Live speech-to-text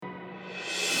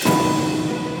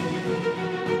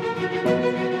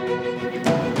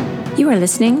You are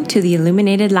listening to the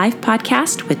Illuminated Life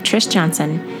podcast with Trish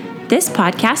Johnson. This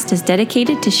podcast is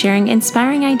dedicated to sharing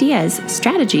inspiring ideas,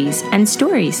 strategies, and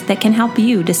stories that can help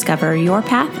you discover your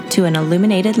path to an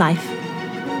illuminated life.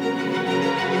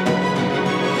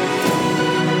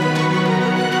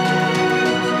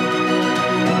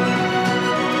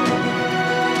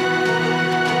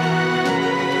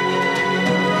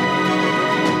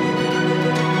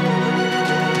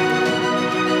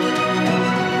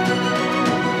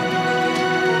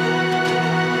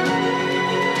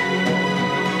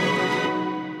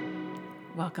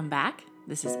 Welcome back.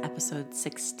 This is episode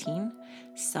 16,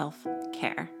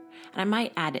 self-care. And I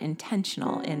might add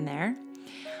intentional in there,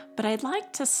 but I'd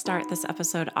like to start this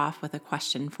episode off with a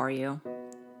question for you.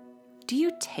 Do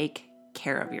you take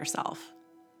care of yourself?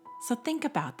 So think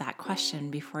about that question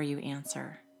before you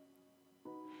answer.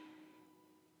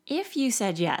 If you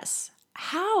said yes,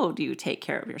 how do you take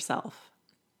care of yourself?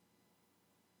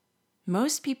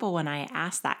 Most people, when I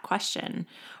ask that question,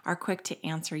 are quick to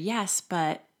answer yes,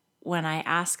 but when I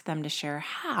ask them to share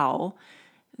how,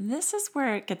 this is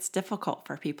where it gets difficult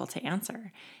for people to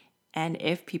answer. And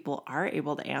if people are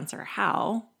able to answer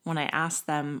how, when I ask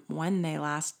them when they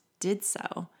last did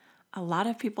so, a lot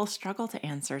of people struggle to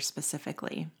answer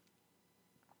specifically.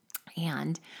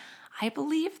 And I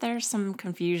believe there's some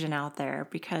confusion out there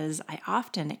because I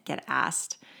often get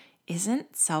asked,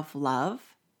 isn't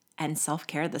self-love and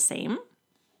self-care the same?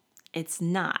 It's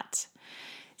not.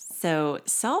 So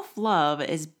self-love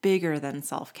is bigger than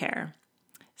self-care.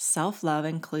 Self-love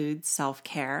includes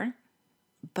self-care,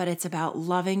 but it's about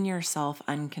loving yourself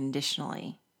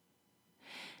unconditionally.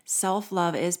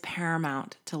 Self-love is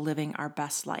paramount to living our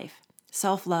best life.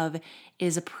 Self-love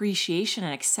is appreciation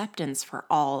and acceptance for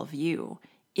all of you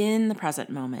in the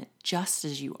present moment, just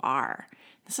as you are.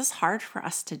 This is hard for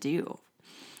us to do.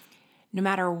 No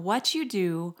matter what you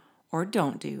do or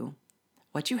don't do,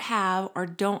 what you have or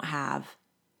don't have,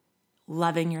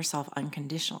 loving yourself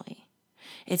unconditionally.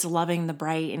 It's loving the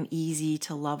bright and easy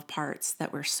to love parts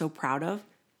that we're so proud of,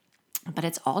 but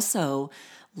it's also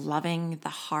loving the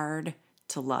hard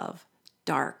to love,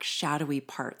 dark, shadowy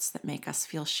parts that make us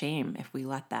feel shame if we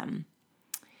let them,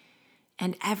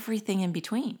 and everything in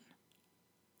between.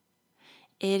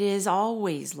 It is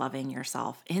always loving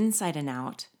yourself inside and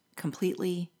out,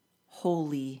 completely,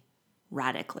 wholly,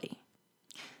 radically.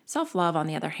 Self-love, on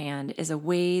the other hand, is a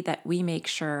way that we make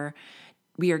sure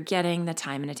we are getting the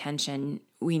time and attention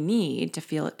we need to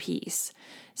feel at peace.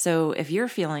 So if you're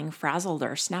feeling frazzled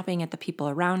or snapping at the people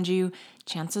around you,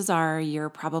 chances are you're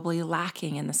probably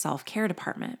lacking in the self-care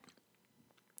department.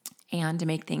 And to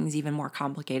make things even more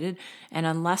complicated, and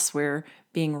unless we're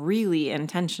being really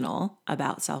intentional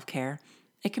about self-care,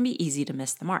 it can be easy to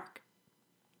miss the mark.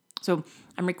 So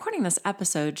I'm recording this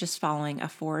episode just following a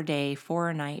 4-day,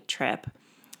 4-night trip.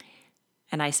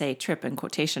 And I say trip in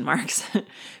quotation marks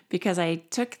because I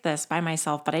took this by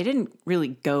myself, but I didn't really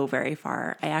go very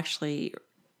far. I actually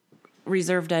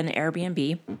reserved an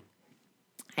Airbnb,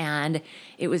 and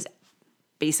it was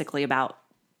basically about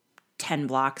 10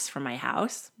 blocks from my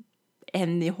house.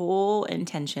 And the whole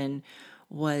intention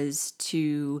was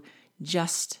to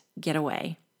just get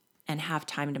away and have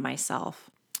time to myself.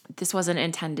 This wasn't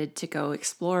intended to go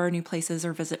explore new places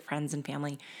or visit friends and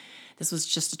family. This was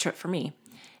just a trip for me.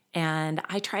 And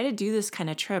I try to do this kind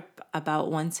of trip about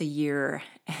once a year.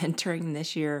 And during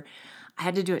this year, I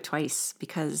had to do it twice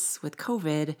because with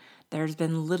COVID, there's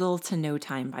been little to no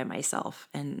time by myself.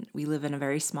 And we live in a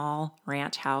very small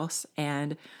ranch house.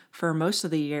 And for most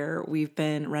of the year, we've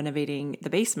been renovating the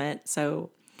basement. So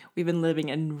we've been living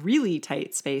in really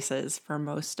tight spaces for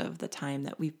most of the time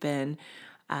that we've been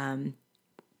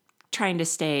trying to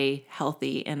stay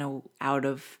healthy and out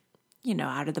of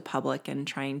the public and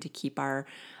trying to keep our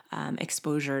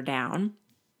exposure down.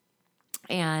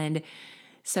 And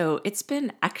so it's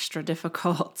been extra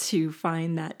difficult to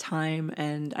find that time.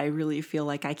 And I really feel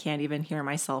like I can't even hear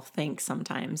myself think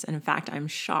sometimes. And in fact, I'm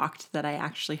shocked that I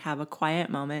actually have a quiet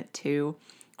moment to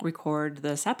record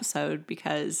this episode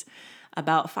because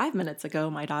about 5 minutes ago,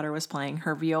 my daughter was playing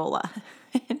her viola.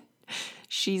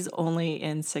 She's only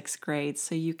in 6th grade,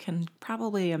 so you can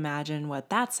probably imagine what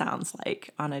that sounds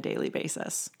like on a daily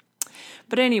basis.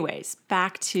 But anyways,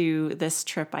 back to this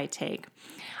trip I take.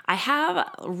 I have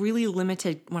really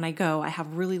limited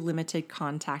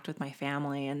contact with my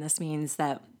family, and this means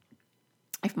that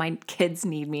if my kids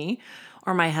need me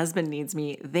or my husband needs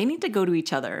me, they need to go to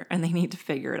each other and they need to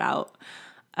figure it out.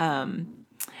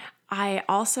 I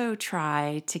also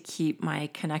try to keep my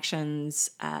connections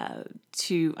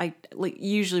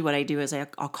usually what I do is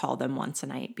I'll call them once a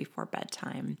night before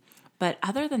bedtime. But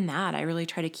other than that, I really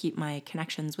try to keep my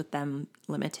connections with them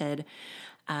limited.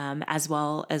 As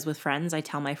well as with friends, I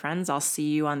tell my friends I'll see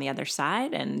you on the other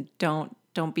side, and don't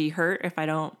be hurt if I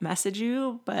don't message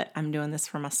you, but I'm doing this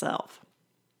for myself.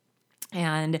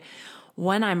 And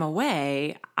when I'm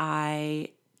away, I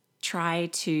try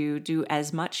to do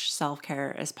as much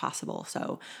self-care as possible.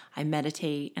 So I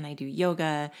meditate and I do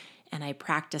yoga and I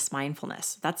practice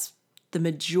mindfulness. That's the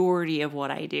majority of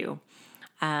what I do.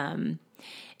 And,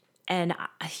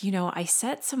 I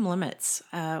set some limits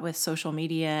with social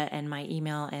media and my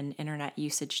email and internet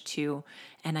usage too.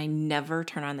 And I never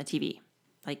turn on the TV.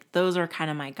 Like those are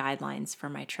kind of my guidelines for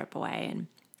my trip away. And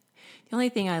the only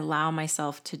thing I allow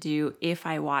myself to do if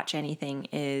I watch anything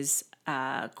is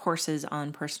courses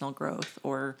on personal growth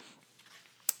or,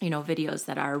 videos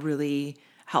that are really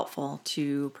helpful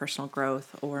to personal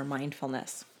growth or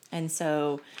mindfulness. And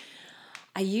so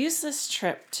I use this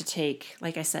trip to take,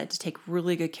 like I said, to take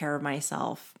really good care of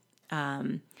myself.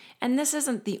 And this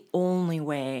isn't the only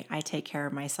way I take care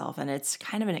of myself, and it's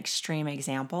kind of an extreme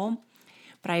example,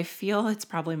 but I feel it's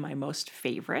probably my most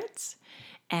favorite.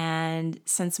 And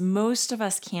since most of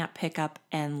us can't pick up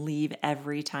and leave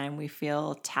every time we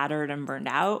feel tattered and burned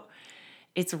out,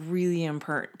 it's really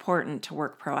important to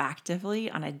work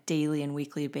proactively on a daily and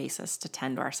weekly basis to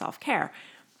tend to our self-care.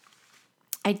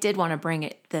 I did want to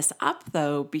bring this up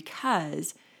though,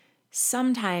 because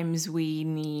sometimes we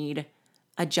need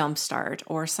a jump start,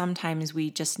 or sometimes we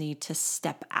just need to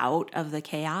step out of the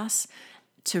chaos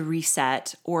to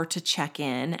reset or to check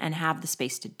in and have the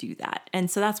space to do that. And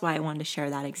so that's why I wanted to share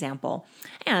that example.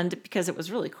 And because it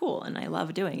was really cool and I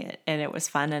love doing it and it was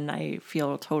fun and I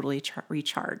feel totally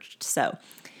recharged. So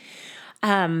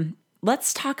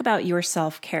let's talk about your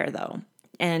self-care though.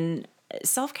 And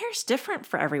self-care is different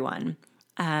for everyone.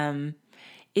 But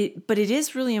it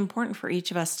is really important for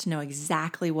each of us to know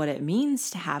exactly what it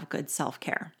means to have good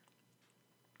self-care.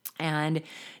 And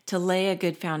to lay a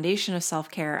good foundation of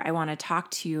self-care, I want to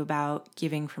talk to you about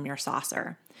giving from your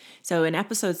saucer. So in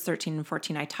episodes 13 and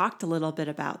 14, I talked a little bit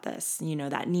about this,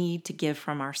 that need to give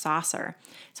from our saucer.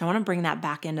 So I want to bring that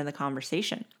back into the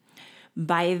conversation.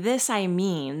 By this, I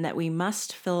mean that we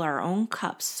must fill our own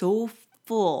cup so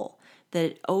full that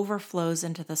it overflows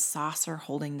into the saucer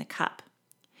holding the cup.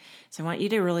 So I want you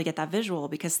to really get that visual,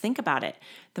 because think about it.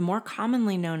 The more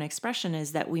commonly known expression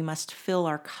is that we must fill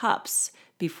our cups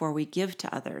before we give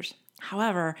to others.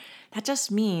 However, that just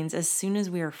means as soon as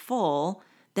we are full,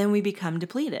 then we become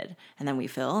depleted. And then we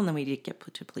fill, and then we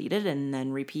get depleted, and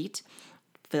then repeat.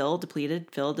 Fill, depleted,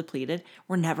 fill, depleted.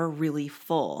 We're never really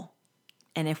full.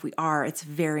 And if we are, it's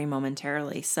very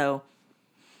momentarily. So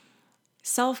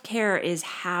self-care is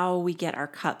how we get our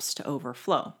cups to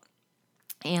overflow.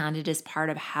 And it is part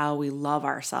of how we love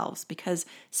ourselves, because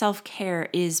self-care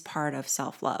is part of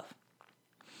self-love.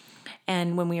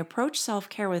 And when we approach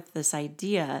self-care with this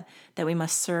idea that we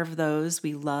must serve those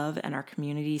we love and our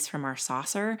communities from our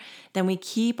saucer, then we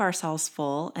keep ourselves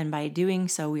full. And by doing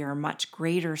so, we are much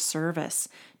greater service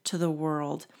to the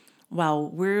world while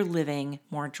we're living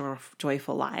more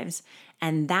joyful lives.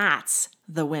 And that's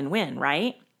the win-win,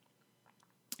 right?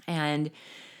 And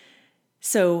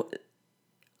so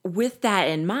with that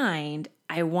in mind,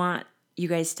 I want you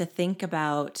guys to think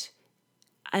about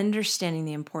understanding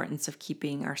the importance of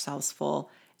keeping ourselves full,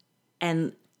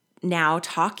 and now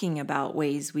talking about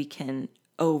ways we can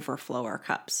overflow our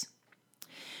cups.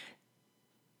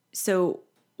 So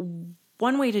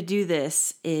one way to do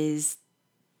this is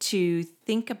to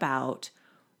think about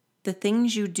the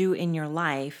things you do in your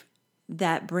life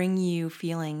that bring you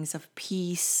feelings of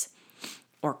peace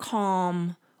or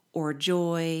calm or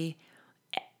joy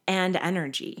and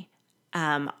energy.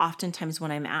 Oftentimes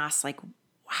when I'm asked, like,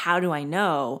 how do I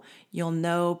know? You'll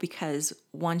know because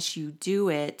once you do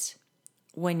it,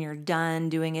 when you're done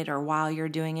doing it or while you're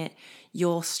doing it,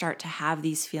 you'll start to have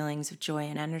these feelings of joy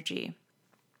and energy.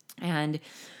 And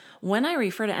when I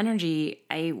refer to energy,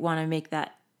 I want to make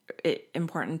that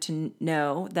important to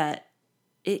know that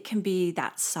it can be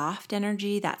that soft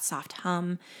energy, that soft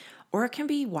hum, or it can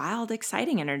be wild,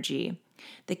 exciting energy.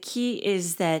 The key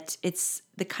is that it's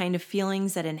the kind of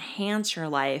feelings that enhance your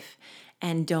life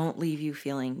and don't leave you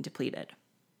feeling depleted.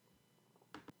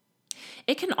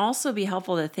 It can also be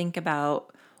helpful to think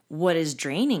about what is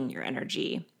draining your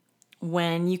energy.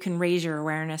 When you can raise your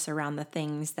awareness around the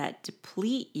things that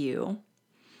deplete you,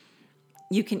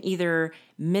 you can either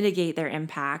mitigate their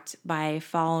impact by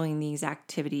following these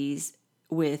activities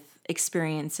with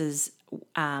experiences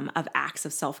of acts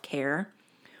of self-care,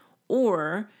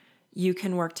 or you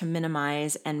can work to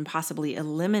minimize and possibly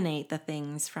eliminate the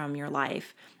things from your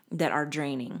life that are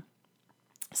draining.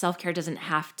 Self-care doesn't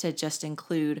have to just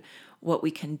include what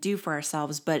we can do for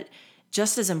ourselves, but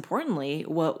just as importantly,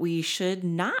 what we should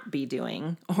not be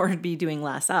doing or be doing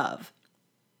less of.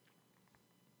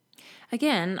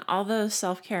 Again, although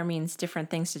self-care means different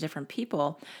things to different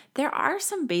people, there are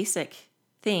some basic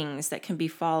things that can be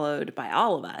followed by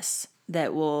all of us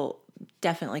that will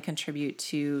definitely contribute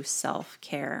to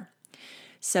self-care.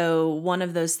 So one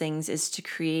of those things is to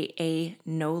create a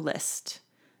no list.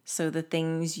 So the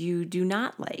things you do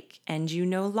not like and you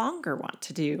no longer want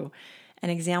to do.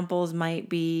 And examples might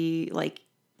be like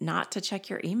not to check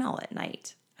your email at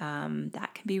night.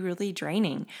 That can be really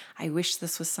draining. I wish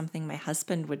this was something my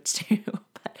husband would do,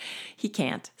 but he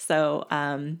can't. So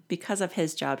because of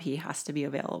his job, he has to be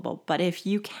available. But if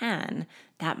you can,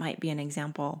 that might be an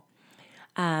example.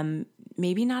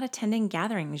 Maybe not attending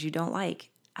gatherings you don't like.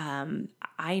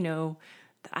 I know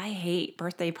that I hate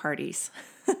birthday parties.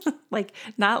 Like,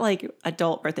 not like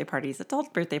adult birthday parties.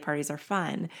 Adult birthday parties are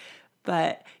fun,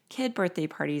 but kid birthday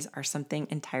parties are something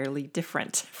entirely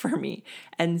different for me.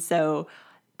 And so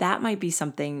that might be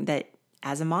something that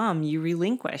as a mom, you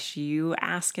relinquish. You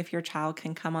ask if your child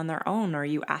can come on their own, or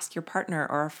you ask your partner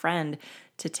or a friend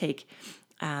to take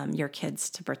your kids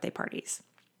to birthday parties.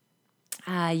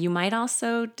 You might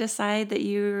also decide that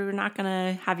you're not going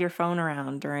to have your phone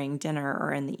around during dinner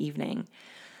or in the evening.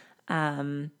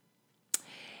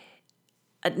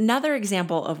 Another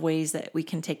example of ways that we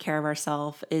can take care of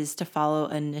ourselves is to follow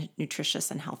a nutritious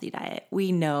and healthy diet.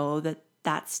 We know that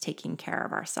that's taking care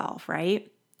of ourselves,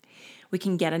 right? We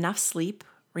can get enough sleep.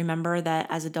 Remember that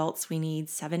as adults, we need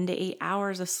 7 to 8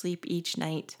 hours of sleep each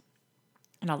night.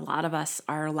 And a lot of us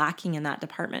are lacking in that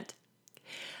department.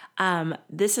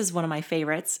 This is one of my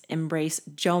favorites, embrace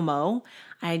JOMO.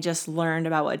 I just learned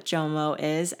about what JOMO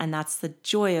is, and that's the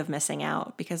joy of missing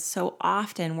out, because so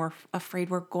often we're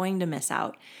afraid we're going to miss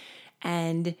out.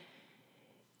 And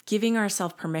giving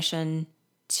ourselves permission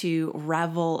to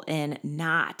revel in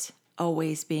not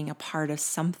always being a part of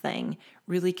something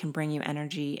really can bring you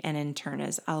energy, and in turn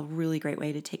is a really great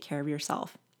way to take care of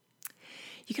yourself.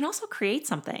 You can also create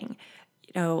something.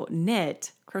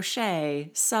 Knit, crochet,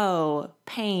 sew,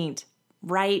 paint,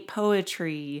 write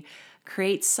poetry,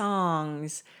 create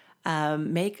songs,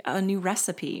 make a new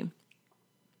recipe.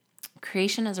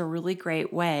 Creation is a really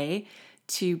great way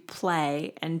to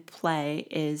play, and play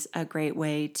is a great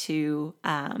way to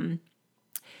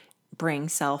bring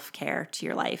self-care to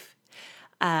your life.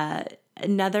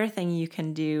 Another thing you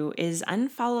can do is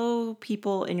unfollow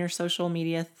people in your social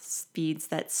media feeds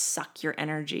that suck your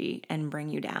energy and bring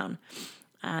you down.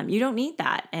 You don't need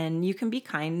that. And you can be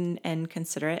kind and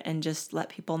considerate and just let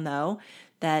people know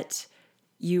that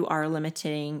you are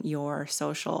limiting your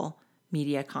social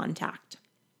media contact.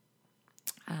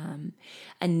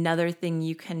 Another thing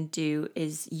you can do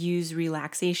is use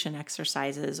relaxation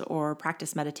exercises or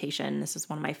practice meditation. This is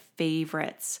one of my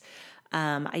favorites.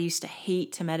 I used to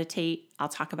hate to meditate. I'll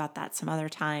talk about that some other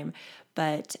time.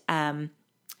 But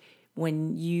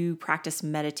when you practice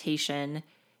meditation,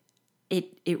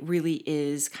 it really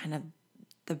is kind of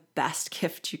the best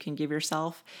gift you can give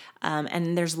yourself.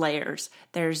 And there's layers.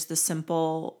 There's the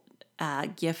simple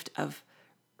gift of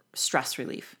stress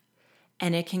relief.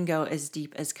 And it can go as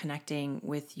deep as connecting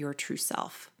with your true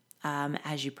self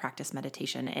as you practice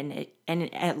meditation.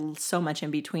 And so much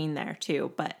in between there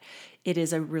too. But it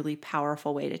is a really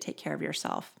powerful way to take care of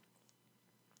yourself.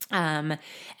 And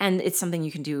it's something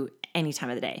you can do any time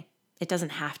of the day. It doesn't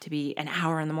have to be an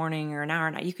hour in the morning or an hour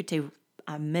at night. You could do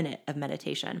a minute of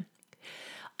meditation.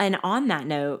 And on that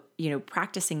note,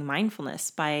 practicing mindfulness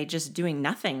by just doing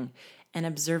nothing and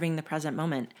observing the present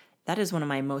moment. That is one of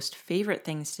my most favorite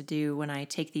things to do when I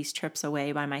take these trips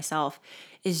away by myself,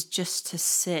 is just to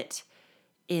sit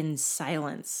in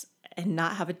silence and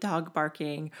not have a dog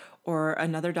barking or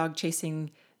another dog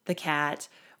chasing the cat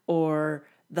or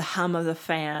the hum of the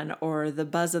fan or the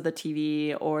buzz of the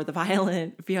TV or the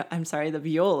the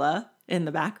viola in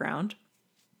the background.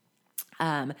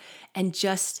 And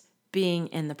just being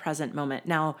in the present moment.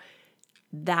 Now,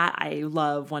 that I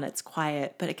love when it's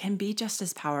quiet, but it can be just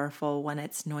as powerful when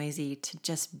it's noisy, to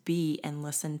just be and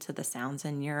listen to the sounds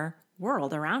in your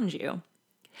world around you.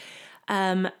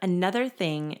 Another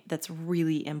thing that's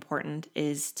really important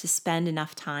is to spend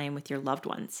enough time with your loved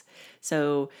ones.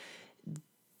 So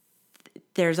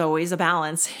there's always a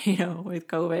balance, with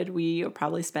COVID, we are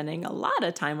probably spending a lot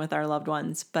of time with our loved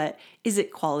ones, but is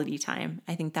it quality time?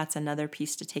 I think that's another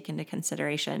piece to take into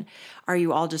consideration. Are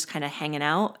you all just kind of hanging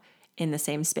out in the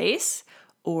same space,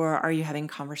 or are you having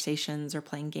conversations or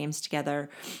playing games together?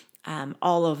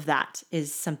 All of that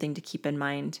is something to keep in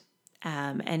mind,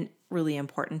 and really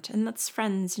important. And that's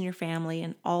friends and your family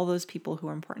and all those people who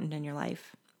are important in your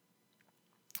life.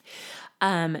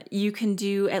 You can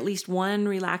do at least one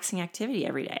relaxing activity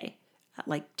every day,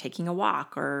 like taking a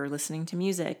walk or listening to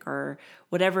music or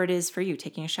whatever it is for you,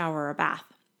 taking a shower or a bath.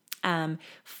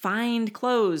 Find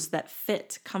clothes that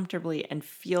fit comfortably and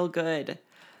feel good.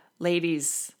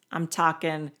 Ladies, I'm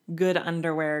talking good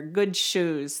underwear, good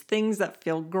shoes, things that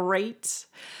feel great.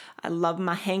 I love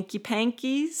my hanky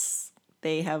pankies.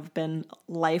 They have been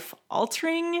life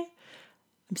altering.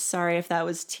 I'm sorry if that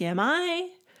was TMI.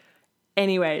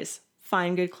 Anyways,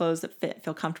 find good clothes that fit,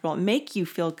 feel comfortable, and make you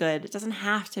feel good. It doesn't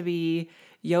have to be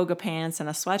yoga pants and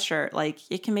a sweatshirt. Like,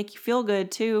 it can make you feel good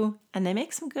too. And they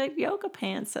make some good yoga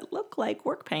pants that look like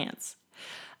work pants.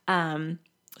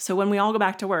 So when we all go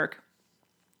back to work,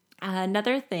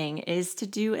 another thing is to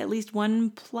do at least one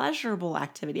pleasurable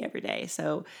activity every day.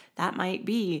 So that might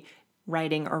be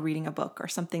writing or reading a book or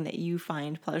something that you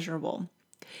find pleasurable.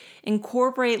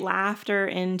 Incorporate laughter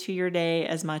into your day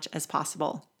as much as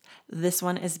possible. This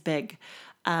one is big.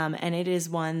 And it is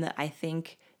one that I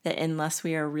think that unless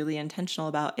we are really intentional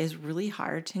about is really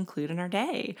hard to include in our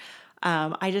day.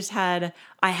 I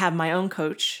have my own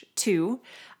coach too,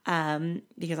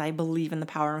 because I believe in the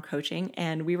power of coaching.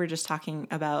 And we were just talking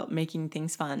about making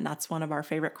things fun. That's one of our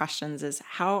favorite questions is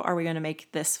how are we going to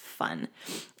make this fun?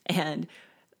 And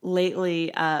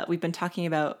lately, we've been talking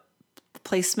about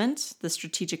placement, the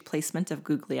strategic placement of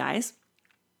googly eyes.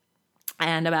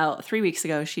 And about 3 weeks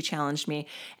ago, she challenged me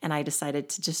and I decided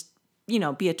to just,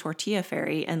 be a tortilla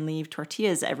fairy and leave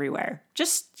tortillas everywhere.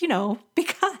 Just,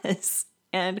 because.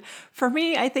 And for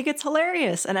me, I think it's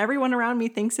hilarious. And everyone around me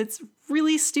thinks it's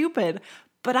really stupid,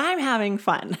 but I'm having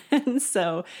fun. And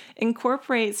so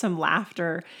incorporate some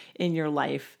laughter in your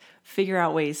life. Figure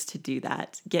out ways to do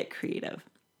that. Get creative.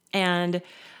 And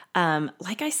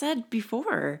like I said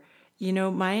before,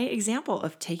 my example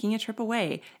of taking a trip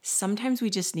away, sometimes we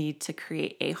just need to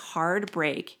create a hard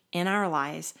break in our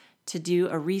lives to do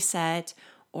a reset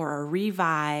or a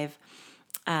revive.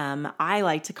 I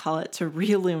like to call it to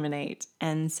re-illuminate.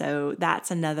 And so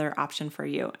that's another option for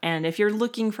you. And if you're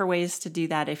looking for ways to do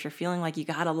that, if you're feeling like you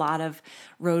got a lot of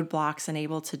roadblocks and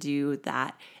able to do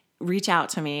that, reach out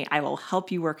to me. I will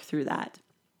help you work through that.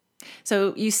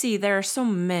 So you see, there are so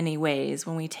many ways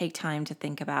when we take time to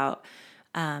think about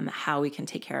how we can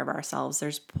take care of ourselves.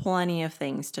 There's plenty of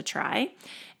things to try.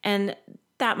 And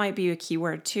that might be a key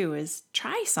word too, is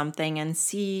try something and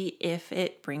see if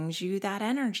it brings you that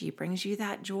energy, brings you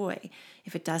that joy.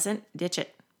 If it doesn't, ditch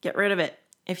it. Get rid of it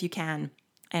if you can.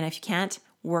 And if you can't,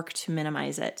 work to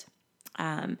minimize it.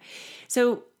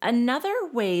 So another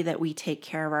way that we take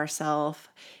care of ourselves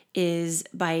is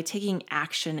by taking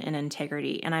action in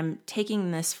integrity. And I'm taking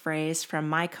this phrase from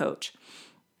my coach.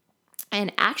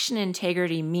 And action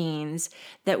integrity means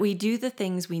that we do the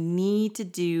things we need to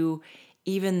do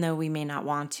even though we may not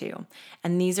want to.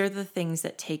 And these are the things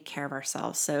that take care of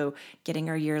ourselves. So getting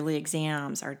our yearly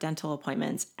exams, our dental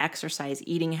appointments, exercise,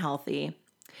 eating healthy.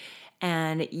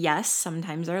 And yes,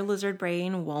 sometimes our lizard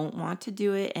brain won't want to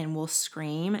do it and will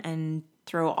scream and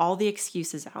throw all the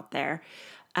excuses out there.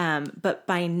 But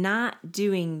by not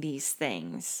doing these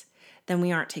things, then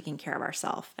we aren't taking care of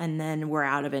ourselves. And then we're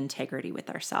out of integrity with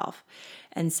ourselves.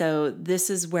 And so this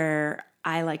is where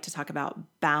I like to talk about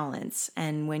balance.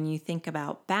 And when you think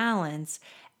about balance,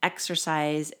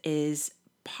 exercise is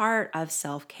part of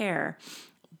self-care.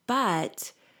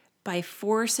 But by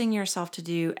forcing yourself to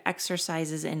do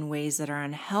exercises in ways that are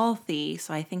unhealthy,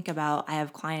 so I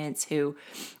have clients who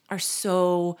are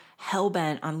so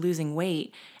hell-bent on losing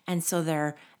weight, and so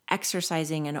they're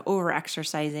exercising and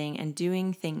over-exercising and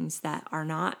doing things that are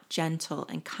not gentle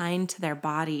and kind to their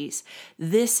bodies.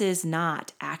 This is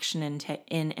not action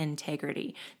in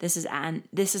integrity. This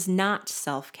is not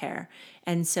self-care.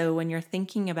 And so when you're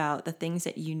thinking about the things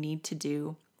that you need to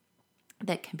do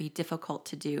that can be difficult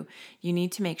to do, you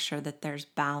need to make sure that there's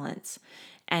balance.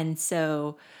 And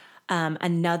so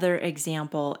another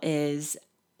example is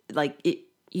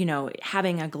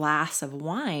having a glass of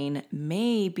wine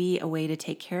may be a way to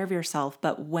take care of yourself,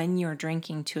 but when you're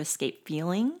drinking to escape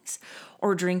feelings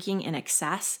or drinking in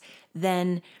excess,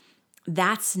 then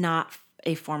that's not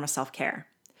a form of self-care.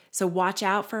 So watch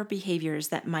out for behaviors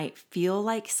that might feel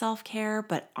like self-care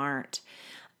but aren't.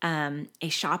 A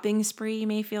shopping spree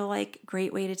may feel like a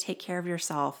great way to take care of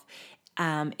yourself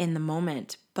in the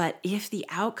moment. But if the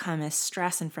outcome is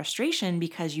stress and frustration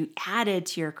because you added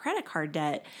to your credit card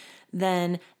debt,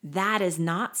 then that is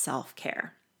not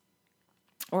self-care.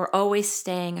 Or always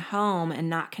staying home and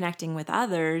not connecting with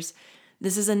others,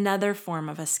 this is another form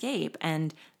of escape.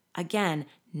 And Again,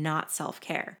 not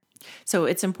self-care. So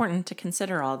it's important to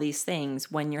consider all these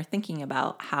things when you're thinking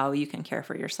about how you can care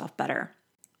for yourself better.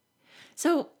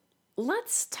 So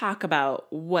let's talk about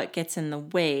what gets in the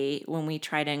way when we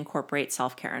try to incorporate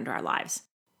self-care into our lives.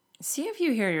 See if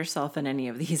you hear yourself in any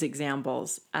of these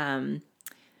examples.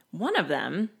 One of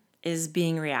them is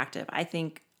being reactive. I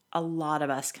think a lot of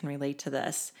us can relate to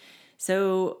this.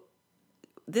 So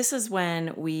this is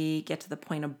when we get to the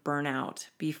point of burnout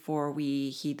before we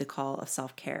heed the call of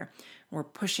self-care. We're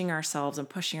pushing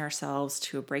ourselves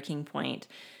to a breaking point,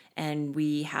 and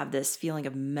we have this feeling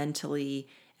of mentally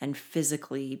and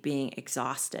physically being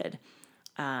exhausted.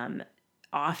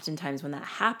 Oftentimes when that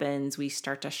happens, we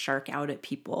start to shark out at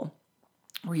people.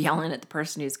 We're yelling at the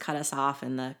person who's cut us off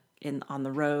on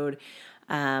the road.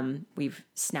 We've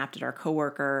snapped at our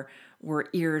coworker. We're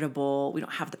irritable. We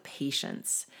don't have the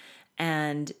patience.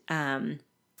 And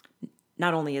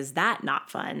not only is that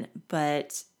not fun,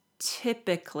 but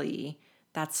typically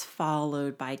that's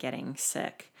followed by getting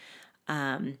sick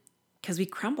because we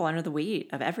crumble under the weight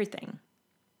of everything.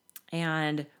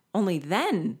 And only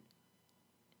then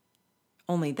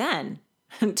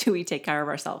do we take care of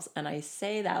ourselves. And I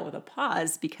say that with a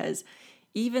pause because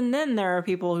even then there are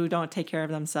people who don't take care of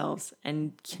themselves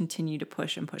and continue to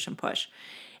push and push and push.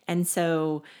 And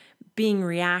so being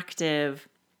reactive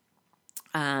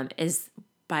is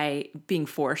by being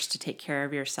forced to take care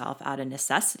of yourself out of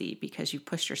necessity because you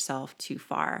pushed yourself too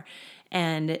far.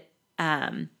 And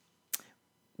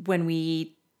when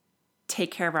we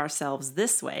take care of ourselves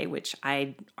this way, which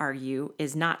I argue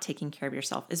is not taking care of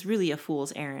yourself, is really a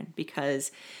fool's errand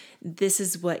because this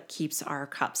is what keeps our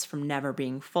cups from never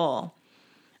being full.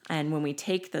 And when we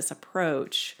take this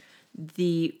approach,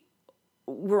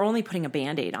 we're only putting a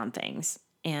Band-Aid on things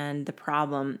and the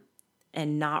problem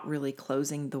and not really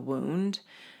closing the wound.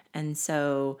 And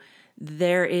so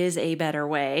there is a better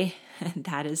way, and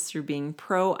that is through being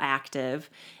proactive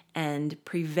and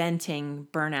preventing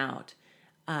burnout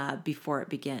before it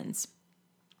begins.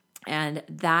 And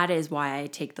that is why I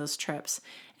take those trips.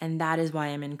 And that is why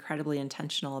I'm incredibly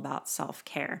intentional about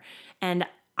self-care. And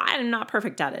I'm not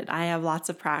perfect at it. I have lots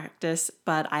of practice,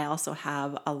 but I also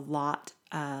have a lot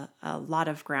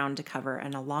of ground to cover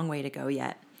and a long way to go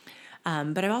yet.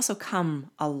 But I've also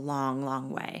come a long,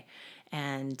 long way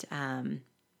and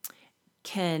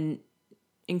can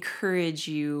encourage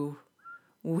you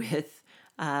with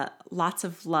lots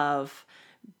of love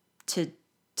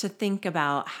to think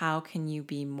about how can you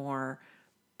be more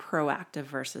proactive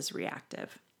versus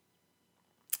reactive.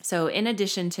 So in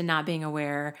addition to not being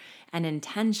aware and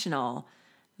intentional,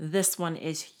 this one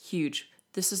is huge.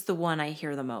 This is the one I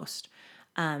hear the most,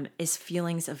 is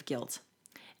feelings of guilt.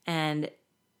 And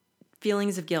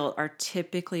feelings of guilt are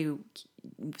typically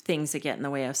things that get in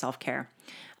the way of self-care.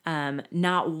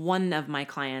 Not one of my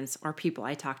clients or people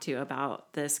I talk to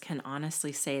about this can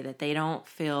honestly say that they don't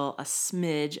feel a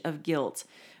smidge of guilt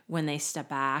when they step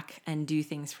back and do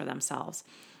things for themselves,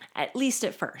 at least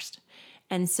at first.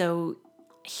 And so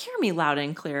hear me loud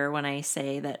and clear when I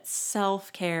say that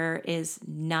self-care is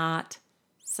not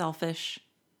selfish.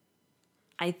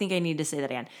 I think I need to say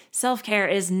that again. Self-care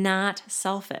is not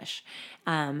selfish.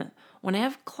 When I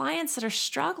have clients that are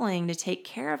struggling to take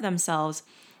care of themselves,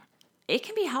 it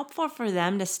can be helpful for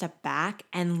them to step back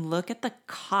and look at the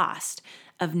cost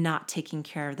of not taking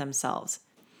care of themselves.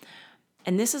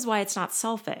 And this is why it's not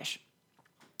selfish.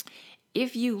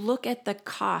 If you look at the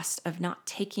cost of not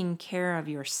taking care of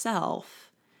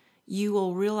yourself, you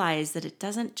will realize that it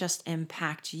doesn't just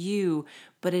impact you,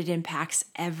 but it impacts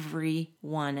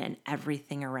everyone and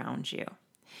everything around you.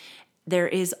 There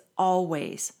is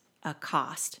always a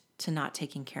cost to not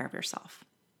taking care of yourself.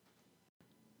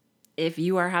 If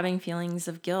you are having feelings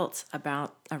of guilt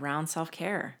around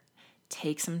self-care,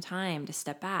 take some time to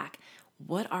step back.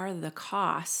 What are the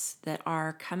costs that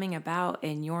are coming about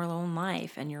in your own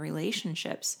life and your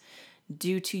relationships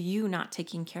due to you not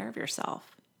taking care of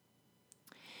yourself?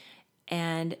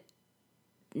 And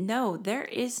no, there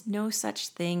is no such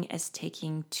thing as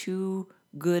taking too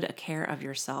good a care of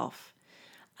yourself,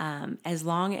 as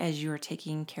long as you are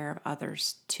taking care of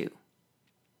others too.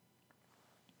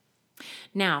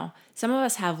 Now, some of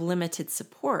us have limited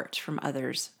support from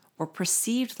others or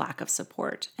perceived lack of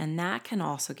support, and that can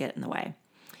also get in the way.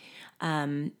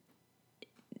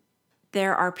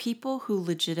 There are people who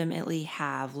legitimately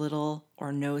have little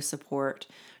or no support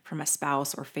from a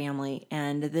spouse or family,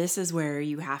 and this is where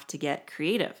you have to get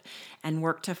creative and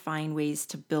work to find ways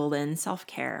to build in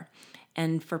self-care.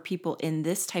 And for people in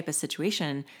this type of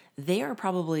situation, they are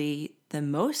probably the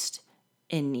most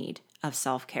in need of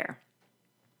self-care.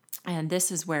 And this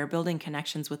is where building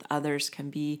connections with others can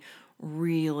be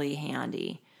really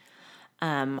handy.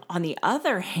 On the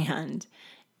other hand,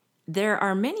 there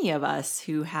are many of us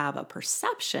who have a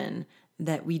perception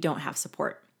that we don't have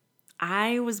support.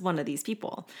 I was one of these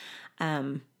people.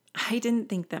 I didn't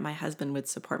think that my husband would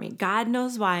support me. God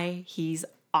knows why. He's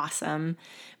awesome,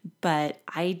 but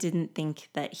I didn't think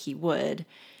that he would.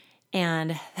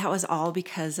 And that was all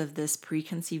because of this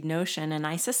preconceived notion. And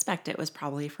I suspect it was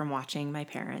probably from watching my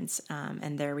parents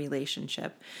and their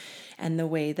relationship and the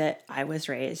way that I was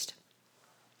raised.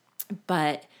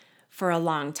 But for a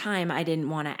long time, I didn't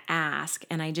want to ask,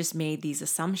 and I just made these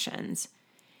assumptions.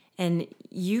 And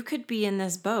you could be in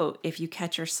this boat if you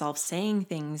catch yourself saying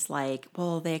things like,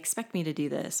 well, they expect me to do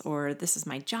this, or this is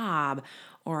my job,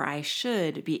 or I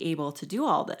should be able to do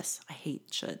all this. I hate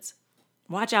shoulds.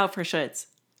 Watch out for shoulds.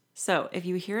 So if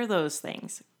you hear those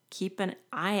things, keep an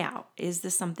eye out. Is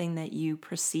this something that you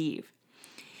perceive?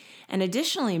 And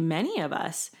additionally, many of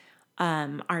us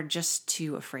are just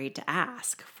too afraid to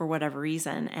ask for whatever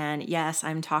reason. And yes,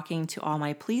 I'm talking to all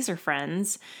my pleaser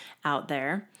friends out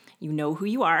there. You know who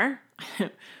you are.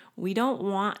 We don't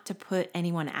want to put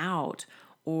anyone out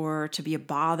or to be a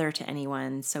bother to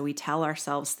anyone. So we tell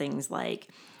ourselves things like,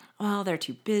 well, they're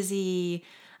too busy.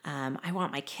 I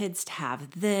want my kids to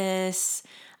have this.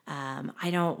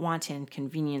 I don't want to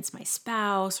inconvenience my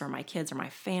spouse or my kids or my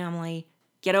family.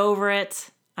 Get over it.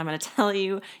 I'm going to tell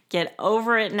you, get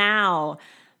over it now.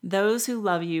 Those who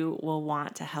love you will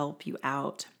want to help you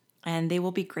out. And they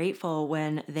will be grateful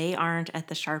when they aren't at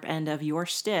the sharp end of your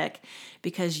stick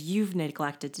because you've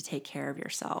neglected to take care of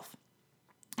yourself.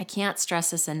 I can't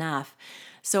stress this enough.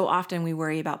 So often we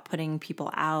worry about putting people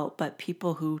out, but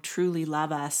people who truly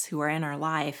love us, who are in our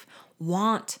life,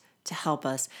 want to help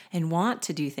us and want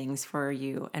to do things for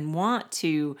you and want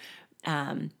to,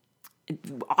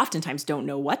 oftentimes don't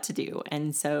know what to do.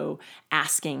 And so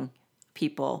asking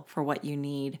people for what you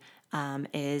need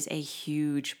is a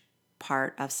huge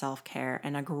part of self-care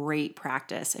and a great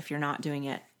practice if you're not doing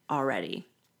it already.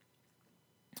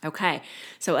 Okay,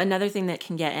 so another thing that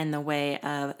can get in the way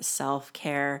of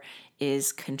self-care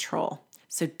is control.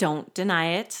 So don't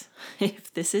deny it.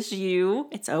 If this is you,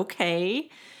 it's okay.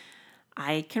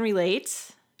 I can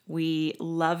relate. We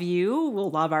love you. We'll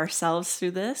love ourselves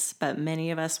through this, but many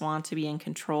of us want to be in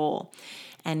control.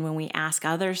 And when we ask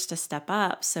others to step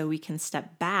up so we can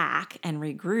step back and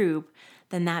regroup,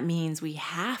 then that means we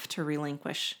have to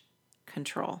relinquish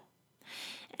control.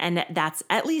 And that's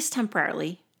at least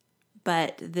temporarily,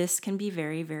 but this can be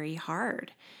very, very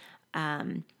hard.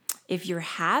 If you're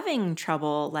having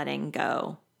trouble letting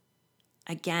go,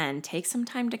 again, take some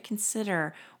time to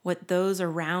consider what those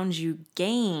around you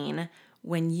gain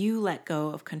when you let go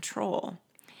of control.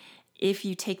 If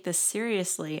you take this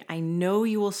seriously, I know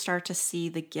you will start to see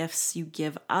the gifts you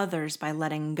give others by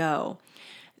letting go.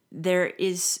 There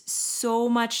is so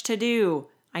much to do.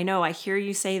 I know, I hear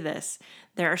you say this.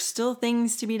 There are still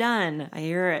things to be done. I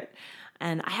hear it.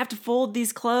 And I have to fold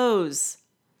these clothes.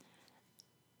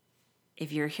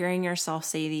 If you're hearing yourself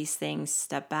say these things,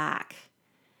 step back.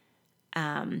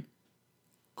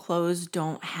 Clothes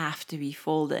don't have to be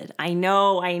folded. I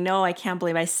know, I can't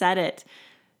believe I said it.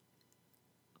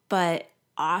 But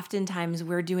oftentimes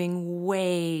we're doing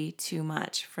way too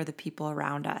much for the people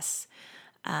around us.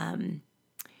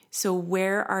 So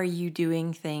where are you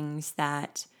doing things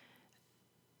that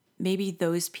maybe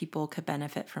those people could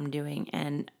benefit from doing?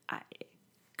 And I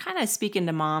kind of speaking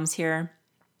to moms here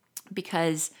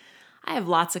because I have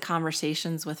lots of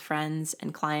conversations with friends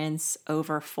and clients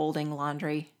over folding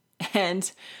laundry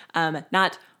and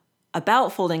not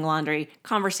about folding laundry,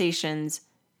 conversations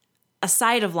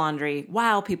aside of laundry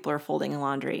while people are folding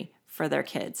laundry for their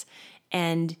kids.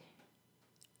 And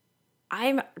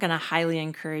I'm going to highly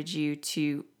encourage you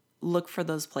to look for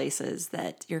those places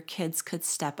that your kids could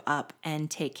step up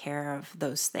and take care of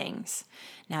those things.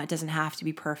 Now, it doesn't have to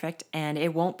be perfect, and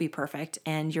it won't be perfect,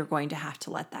 and you're going to have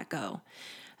to let that go.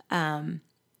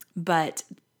 But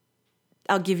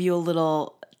I'll give you a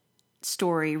little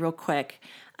story real quick.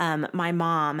 My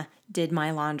mom did my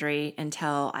laundry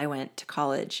until I went to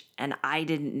college, and I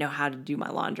didn't know how to do my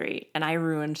laundry, and I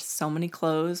ruined so many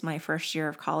clothes my first year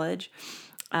of college.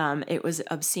 It was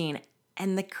obscene.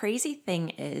 And the crazy thing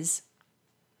is,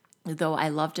 though I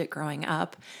loved it growing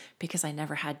up because I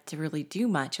never had to really do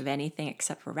much of anything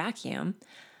except for vacuum,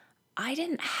 I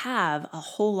didn't have a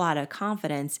whole lot of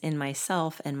confidence in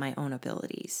myself and my own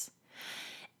abilities.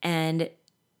 And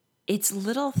it's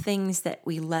little things that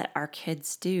we let our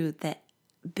kids do that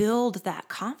build that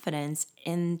confidence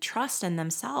and trust in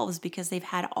themselves because they've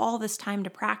had all this time to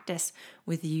practice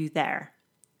with you there.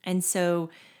 And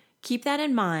so keep that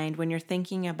in mind when you're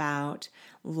thinking about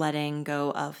letting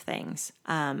go of things.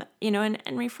 And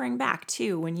referring back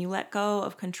to when you let go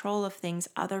of control of things,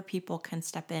 other people can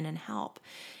step in and help,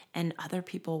 and other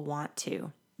people want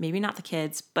to. Maybe not the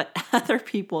kids, but other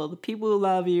people, the people who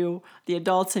love you, the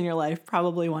adults in your life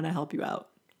probably want to help you out.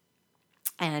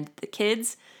 And the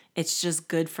kids, it's just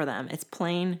good for them. It's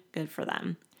plain good for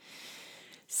them.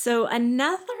 So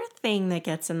another thing that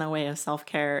gets in the way of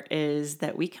self-care is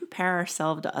that we compare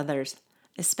ourselves to others,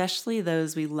 especially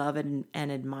those we love and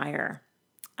admire.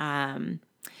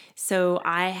 So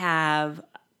I've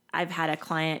had a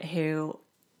client who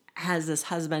has this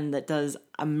husband that does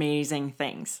amazing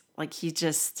things. Like he's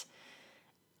just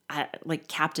like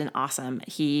Captain Awesome.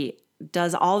 He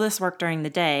does all this work during the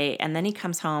day, and then he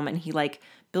comes home and he like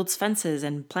builds fences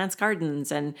and plants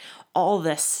gardens and all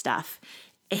this stuff.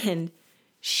 And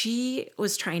she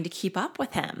was trying to keep up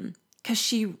with him because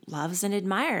she loves and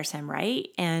admires him, right?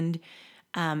 And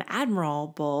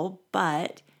admirable,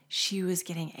 but she was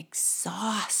getting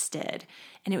exhausted.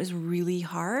 And it was really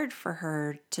hard for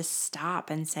her to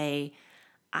stop and say,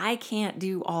 I can't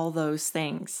do all those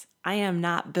things. I am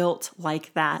not built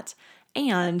like that.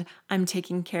 And I'm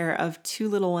taking care of 2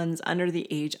 little ones under the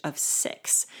age of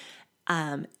 6.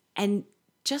 And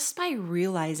just by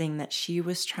realizing that she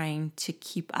was trying to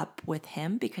keep up with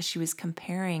him because she was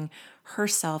comparing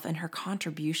herself and her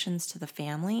contributions to the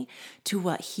family to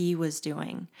what he was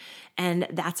doing. And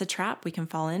that's a trap we can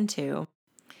fall into.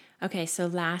 Okay, so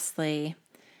lastly,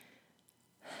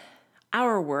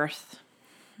 our worth,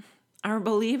 our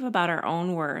belief about our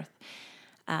own worth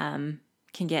can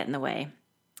get in the way.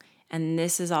 And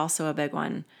this is also a big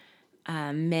one.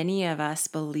 Many of us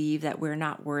believe that we're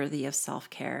not worthy of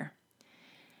self-care.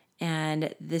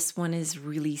 And this one is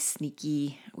really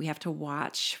sneaky. We have to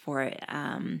watch for it.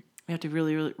 We have to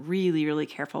really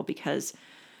careful because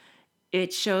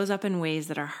it shows up in ways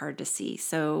that are hard to see.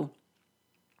 So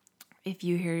if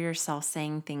you hear yourself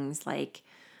saying things like,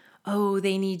 oh,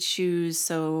 they need shoes,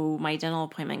 so my dental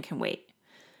appointment can wait.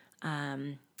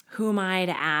 Who am I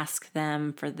to ask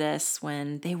them for this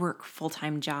when they work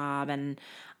full-time job and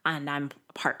I'm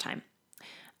part-time?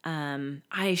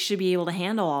 I should be able to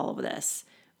handle all of this.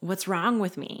 What's wrong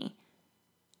with me?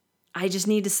 I just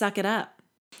need to suck it up.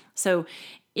 So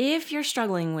if you're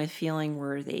struggling with feeling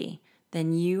worthy,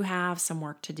 then you have some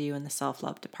work to do in the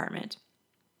self-love department.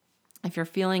 If you're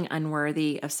feeling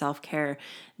unworthy of self-care,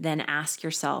 then ask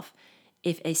yourself,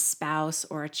 if a spouse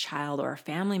or a child or a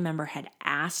family member had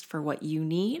asked for what you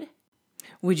need,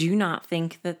 would you not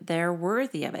think that they're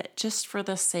worthy of it just for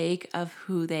the sake of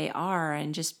who they are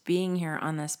and just being here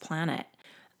on this planet?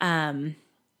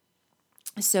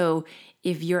 So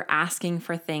if you're asking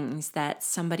for things that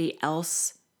somebody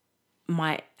else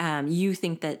might, you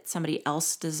think that somebody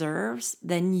else deserves,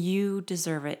 then you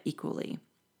deserve it equally.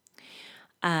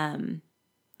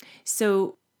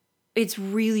 So it's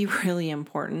really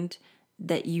important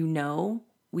that you know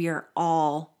we are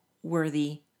all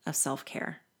worthy of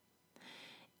self-care.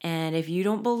 And if you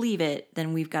don't believe it,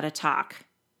 then we've got to talk.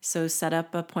 So set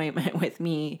up an appointment with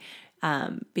me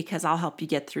because I'll help you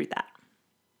get through that.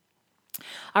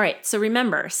 All right, so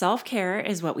remember, self-care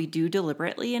is what we do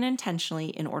deliberately and intentionally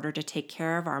in order to take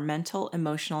care of our mental,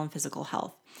 emotional, and physical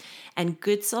health. And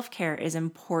good self-care is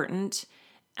important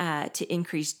to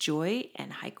increase joy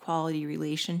and high-quality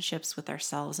relationships with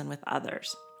ourselves and with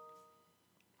others.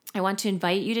 I want to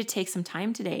invite you to take some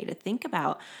time today to think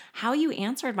about how you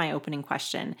answered my opening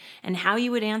question and how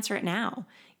you would answer it now.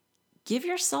 Give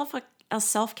yourself a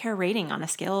self-care rating on a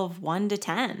scale of 1 to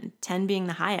 10, 10 being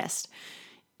the highest.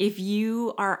 If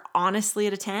you are honestly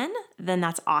at a 10, then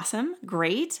that's awesome.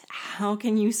 Great. How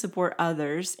can you support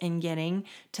others in getting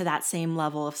to that same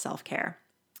level of self-care?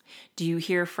 Do you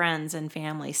hear friends and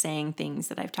family saying things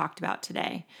that I've talked about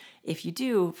today? If you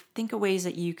do, think of ways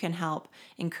that you can help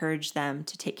encourage them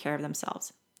to take care of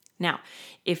themselves. Now,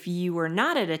 if you were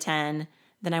not at a 10,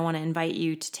 then I want to invite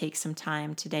you to take some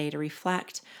time today to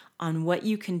reflect on what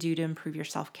you can do to improve your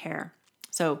self-care.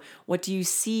 So what do you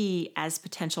see as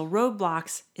potential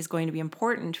roadblocks is going to be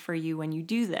important for you when you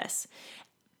do this.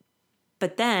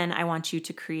 But then I want you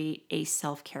to create a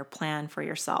self-care plan for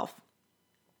yourself.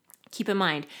 Keep in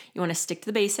mind, you want to stick to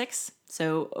the basics.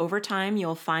 So over time,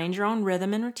 you'll find your own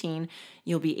rhythm and routine.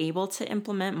 You'll be able to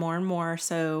implement more and more.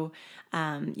 So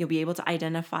you'll be able to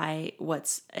identify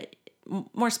what's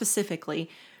more specifically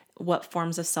what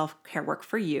forms of self-care work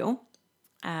for you.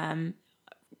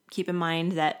 Keep in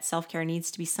mind that self-care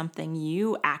needs to be something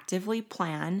you actively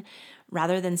plan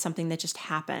rather than something that just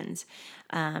happens.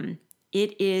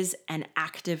 It is an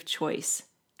active choice.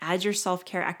 Add your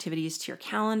self-care activities to your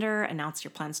calendar, announce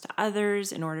your plans to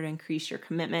others in order to increase your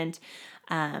commitment.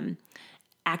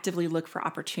 Actively look for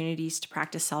opportunities to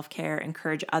practice self-care,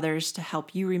 encourage others to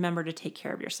help you remember to take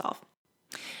care of yourself.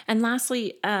 And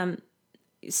lastly,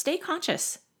 stay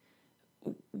conscious.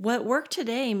 What worked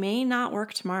today may not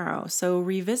work tomorrow. So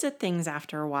revisit things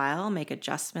after a while, make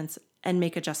adjustments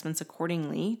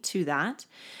accordingly to that.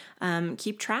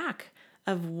 Keep track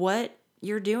of what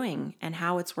you're doing and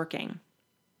how it's working.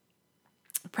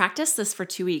 Practice this for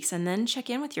 2 weeks and then check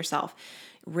in with yourself.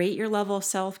 Rate your level of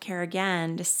self-care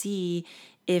again to see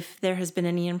if there has been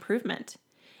any improvement.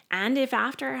 And if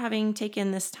after having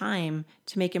taken this time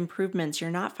to make improvements,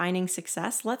 you're not finding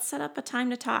success, let's set up a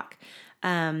time to talk.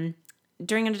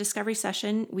 During a discovery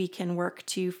session, we can work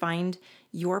to find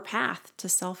your path to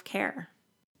self-care.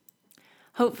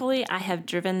 Hopefully, I have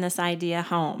driven this idea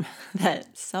home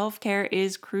that self-care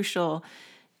is crucial,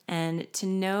 and to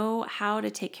know how to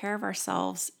take care of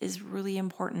ourselves is really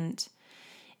important.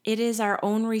 It is our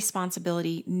own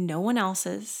responsibility, no one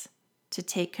else's, to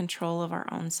take control of our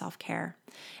own self-care.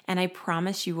 And I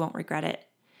promise you won't regret it.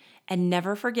 And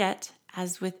never forget,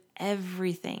 as with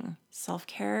everything,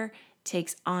 self-care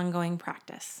takes ongoing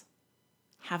practice.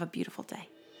 Have a beautiful day.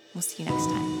 We'll see you next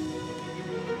time.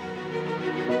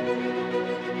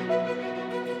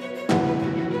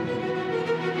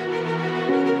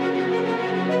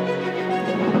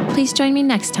 Please join me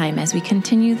next time as we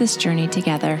continue this journey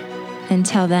together.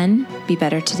 Until then, be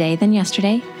better today than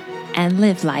yesterday, and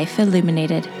live life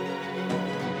illuminated.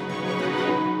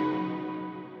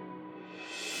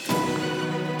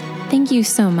 Thank you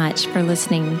so much for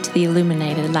listening to the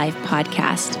Illuminated Life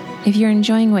podcast. If you're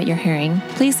enjoying what you're hearing,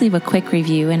 please leave a quick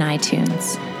review in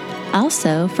iTunes.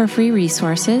 Also, for free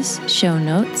resources, show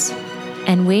notes,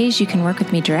 and ways you can work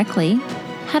with me directly,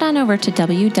 head on over to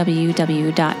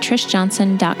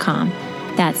www.trishjohnson.com.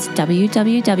 That's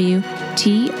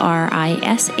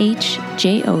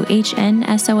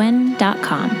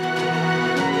www.trishjohnson.com.